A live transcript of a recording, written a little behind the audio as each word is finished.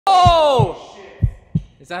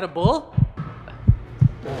that a bull? Oh,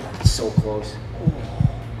 that's so close. Oh.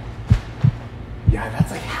 Yeah, that's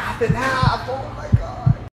like half and half. Oh my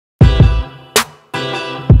god.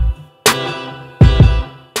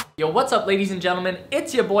 Yo, what's up, ladies and gentlemen?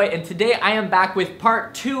 It's your boy, and today I am back with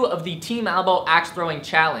part 2 of the Team ALBOE axe throwing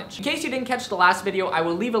challenge. In case you didn't catch the last video, I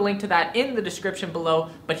will leave a link to that in the description below,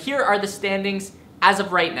 but here are the standings as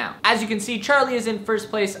of right now. As you can see, Charlie is in first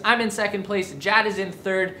place, I'm in second place, Jad is in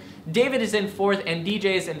third, David is in fourth, and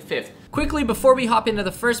DJ is in fifth. Quickly, before we hop into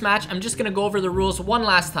the first match, I'm just gonna go over the rules one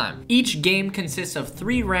last time. Each game consists of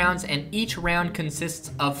 3 rounds, and each round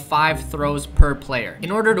consists of 5 throws per player.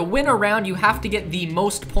 In order to win a round, you have to get the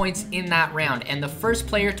most points in that round, and the first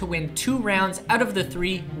player to win 2 rounds out of the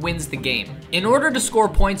 3 wins the game. In order to score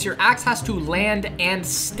points, your axe has to land and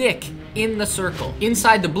stick in the circle.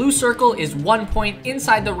 Inside the blue circle is 1 point,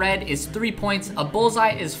 inside the red is 3 points, a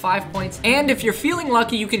bullseye is 5 points, and if you're feeling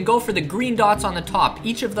lucky, you can go for the green dots on the top.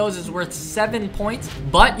 Each of those is worth 7 points,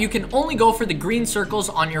 but you can only go for the green circles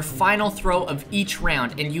on your final throw of each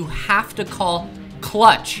round, and you have to call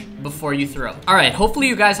clutch before you throw. All right, hopefully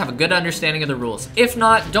you guys have a good understanding of the rules. If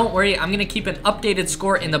not, don't worry, I'm gonna keep an updated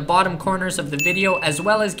score in the bottom corners of the video, as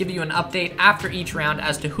well as give you an update after each round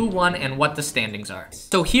as to who won and what the standings are.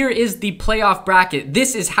 So here is the playoff bracket.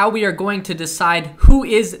 This is how we are going to decide who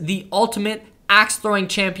is the ultimate axe throwing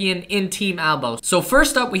champion in Team ALBOE. So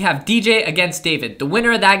first up, we have DJ against David. The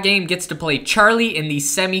winner of that game gets to play Charlie in the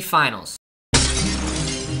semi-finals.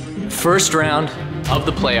 First round of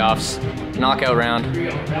the playoffs. Knockout round.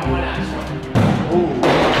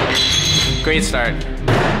 Great start.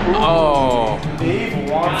 Oh. Dave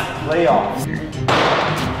wants playoffs.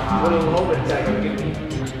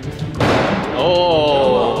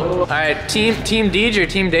 Oh. All right, team DJ or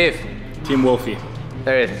Team Dave? Team Wolfie.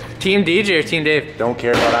 There it is. Team DJ or Team Dave? Don't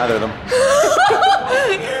care about either of them.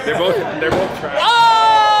 They're both trash.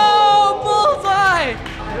 Oh, bullseye!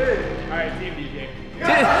 All right, Team DJ.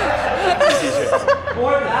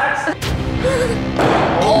 More backs.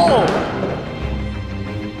 Oh!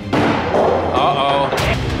 Uh-oh.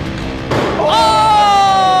 Oh!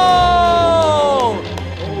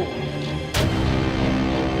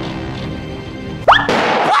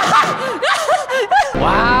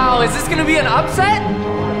 Wow, is this gonna be an upset?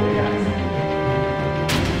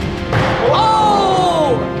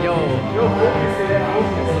 Oh! Yo.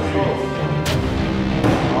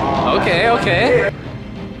 Okay, okay.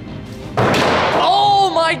 Oh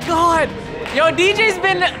my god! Yo, DJ's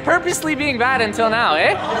been purposely being bad until now,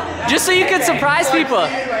 eh? Just so you could surprise people.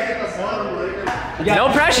 No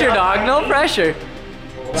pressure, dog, no pressure.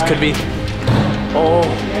 This could be. Oh.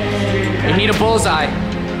 You need a bullseye.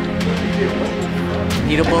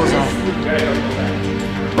 Need a bullseye.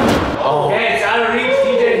 Oh. Okay, it's out of reach.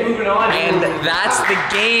 DJ's moving on. And that's the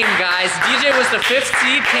game, guys. DJ was the 5th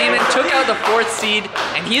seed, came and took out the 4th seed,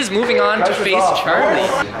 and he is moving on to face Charlie.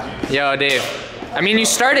 Yo, Dave. I mean, you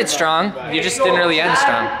started strong. You just didn't really end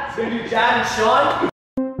strong. So do Jad and Sean.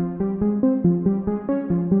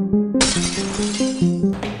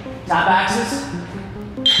 Tap axes.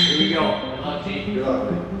 Here we go. Good luck, G. Good luck,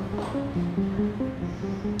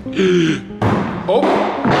 Oh!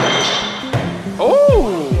 Oh!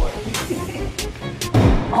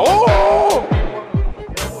 Oh!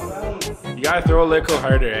 You gotta throw a little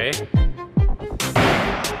harder, eh?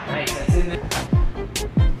 Nice, that's in there.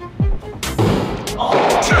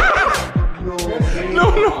 No,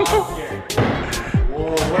 no, no.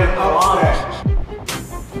 Whoa, what an upset.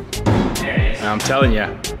 There it is. I'm telling you.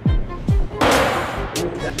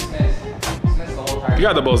 You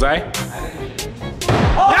got the bullseye.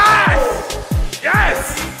 Yes! Yes!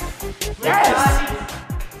 Yes!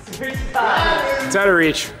 It's out of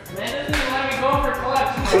reach. Man doesn't even let me go for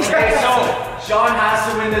clutch. Okay, so Sean has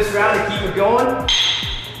to win this round to keep it going.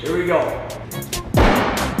 Here we go.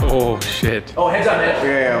 Oh, shit. Oh, heads up, man.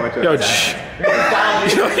 Yeah, watch out. Yo,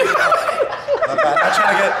 I'm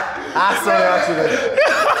trying to get asked on accident.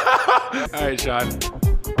 all right, Sean.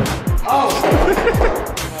 Oh!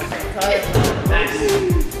 Nice.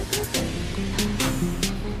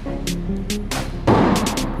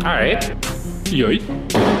 All right. Yoy.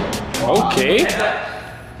 Okay.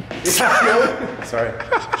 Sorry.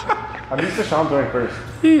 I'm used to Sean throwing first.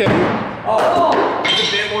 Yeah. Oh, it's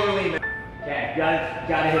a bit more relieving. Okay,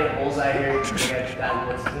 gotta hit a bullseye here. That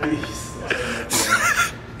was please.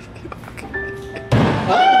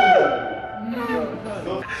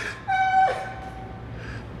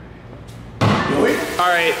 All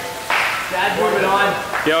right. Dad's moving on.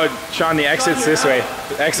 Yo, Sean, the exit's this way.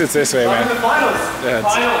 The exit's this way, man. The finals. Yeah,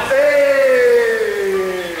 Finals. Hey!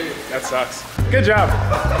 that sucks. Good job.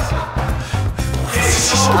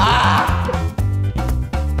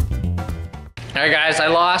 All right, guys, I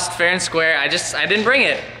lost fair and square. I didn't bring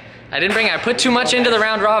it. I put too much into the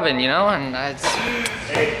round robin, you know, and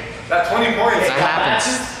Hey, that's 20 points. that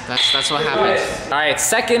happens. That's what happens. All right,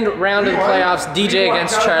 second round of the playoffs. DJ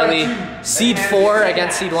against Charlie. Seed 4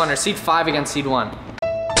 against seed 1, or seed 5 against seed 1.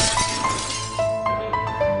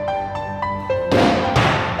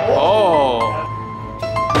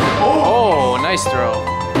 Oh, nice throw.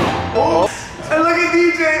 Oh. And look at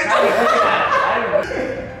DJ.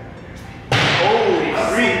 Holy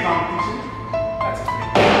free competition. That's a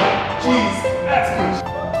free. Jeez, that's good.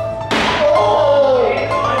 Oh!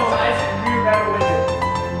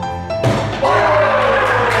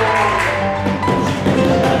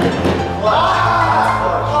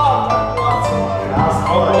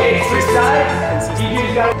 Okay, switch sides.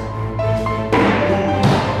 DJ's got.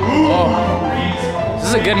 This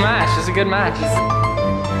is a good match. This is a good match.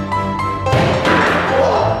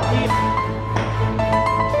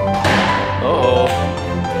 Uh-oh.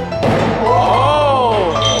 Oh!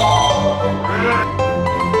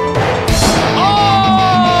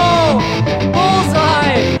 Oh!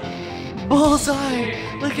 Bullseye! Bullseye!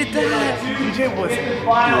 Look at that! DJ was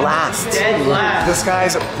last. This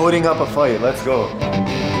guy's putting up a fight. Let's go.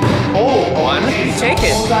 Oh! One. Take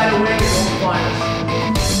it.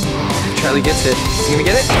 Charlie gets it. Is he gonna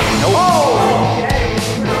get it? Nope. Oh!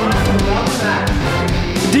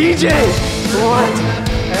 DJ! What?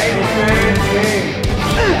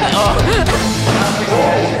 Oh.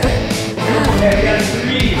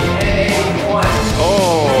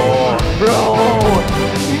 Oh,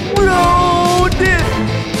 bro, did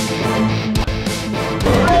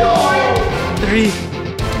 3.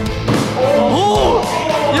 Oh,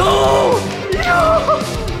 yo.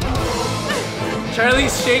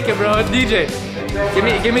 Charlie's shaking, bro. DJ, give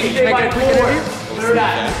me. Can I get a quick interview?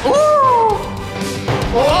 Ooh.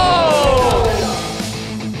 Oh.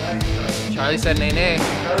 Charlie said nay nay.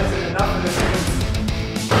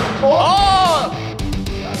 Oh!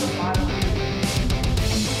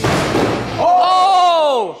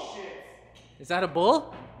 Oh! Is that a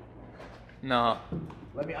bull? No.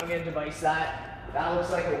 I'm gonna device that. That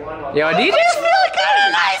looks like a 1. Yo, DJ's feeling kind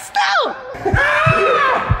of nice though.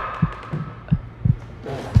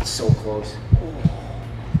 It's so close.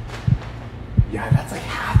 Yeah, that's like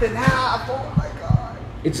half and half. Oh my god.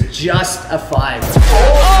 It's just a 5.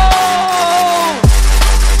 Oh!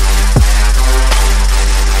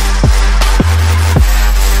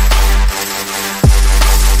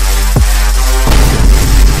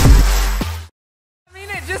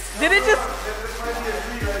 Did it just?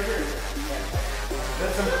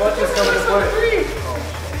 There's some clutches coming to play.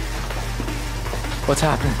 What's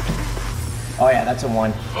happening? Oh yeah, that's a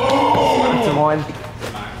 1. That's a 1.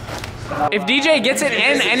 If DJ gets it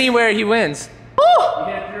in anywhere, he wins. You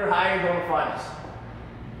get it through higher, going finals.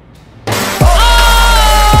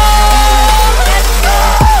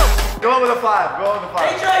 Go with a 5. Go with a 5.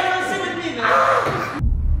 Hey, Charlie, come sit with me, man.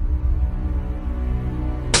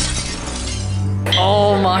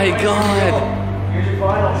 Oh my god. Here's your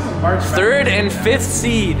finals. March 3rd and 5th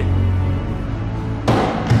seed.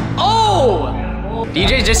 Oh!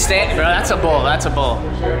 DJ just stand, bro. That's a bull. That's a bull.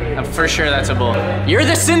 For sure, that's a bull. You're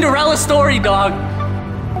the Cinderella story, dog.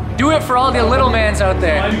 Do it for all the little mans out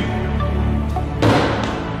there.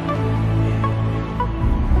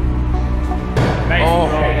 Oh.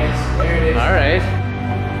 There it is. All right.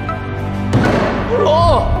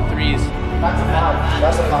 Oh! 3s. That's a 5.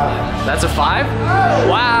 That's a 5. That's a 5?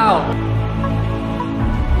 Wow.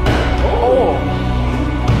 Oh.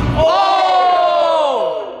 Oh!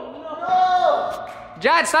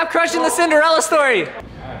 Jad, stop crushing the Cinderella story.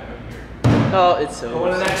 Oh, it's so.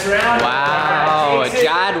 Going to the next round. Wow.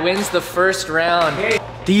 Jad wins the first round.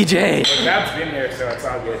 DJ. Jad's been here, so it's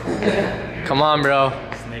all good. Come on, bro.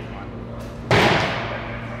 Snake one.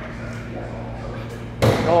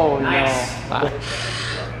 Oh, Nice. no. Wow.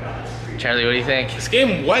 Charlie, what do you think? This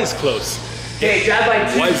game was close. Okay, Jad by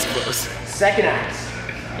 2. Was close. Second act.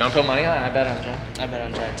 You want to put money on it? I bet on Jad. I bet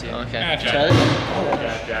on Jad too. Okay. Yeah, Charlie?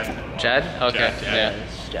 Jad. Jad? Okay. Jad. Yeah.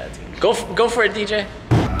 Jad too. Go for it, DJ.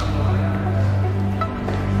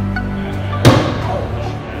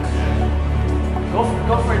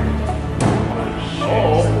 Go for it.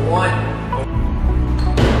 Oh, 1.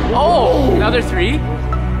 Oh, another 3.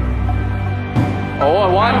 Oh, a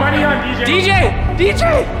 1. Money on DJ.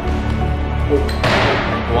 DJ!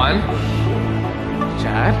 1.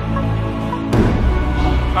 Chad.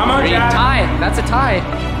 Come on, 3. Jad. Tie. That's a tie.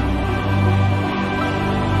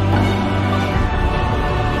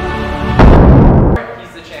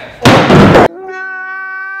 He's the champ.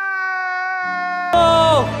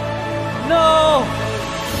 Oh! No!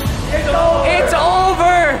 It's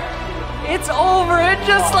over! it's over, and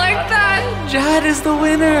just like that, Jad is the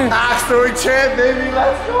winner. Axe throwing champ, baby,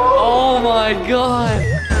 let's go. Oh my god.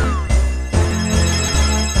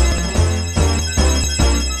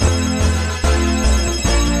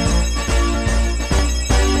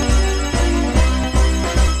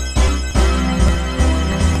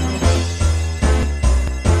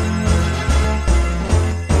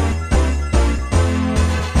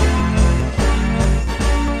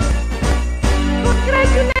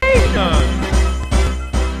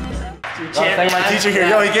 Thank my teacher here.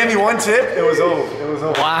 Yo, he gave me one tip. It was over. It was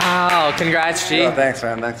over. Wow, congrats, G. Oh, thanks,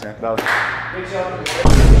 man. Thanks, man. That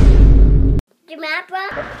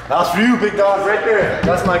was for you, big dog, right there.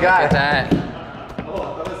 That's my guy. Look at that.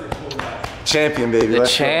 Champion, baby. The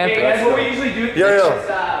champ. Hey guys, what we usually do Yo, yo. is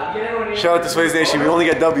get everyone in. Shout out to Swayze Nation. We only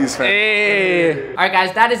get W's, fam. Hey. Alright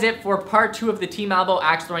guys, that is it for part 2 of the Team ALBOE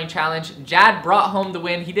axe throwing challenge. Jad brought home the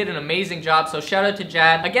win. He did an amazing job, so shout out to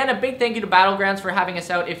Jad. Again, a big thank you to Battlegrounds for having us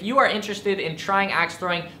out. If you are interested in trying axe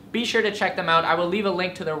throwing, be sure to check them out. I will leave a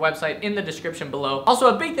link to their website in the description below.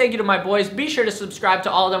 Also, a big thank you to my boys. Be sure to subscribe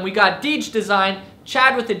to all of them. We got Deej Design,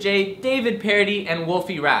 Chad with a J, David Parody, and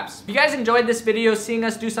Wolfie Raps. If you guys enjoyed this video, seeing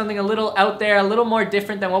us do something a little out there, a little more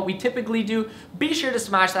different than what we typically do, be sure to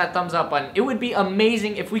smash that thumbs up button. It would be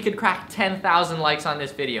amazing if we could crack 10,000 likes on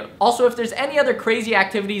this video. Also, if there's any other crazy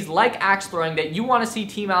activities like axe throwing that you want to see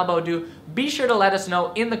Team ALBOE do, be sure to let us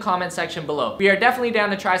know in the comment section below. We are definitely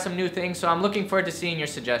down to try some new things, so I'm looking forward to seeing your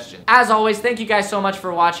suggestions. As always, thank you guys so much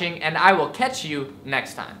for watching, and I will catch you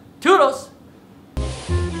next time. Toodles!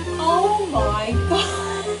 Oh my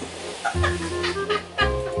god!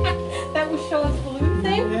 That was Sean's balloon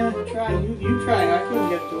thing? Yeah, try. You try. I couldn't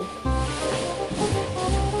get to it.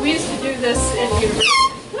 We used to do this in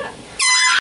university.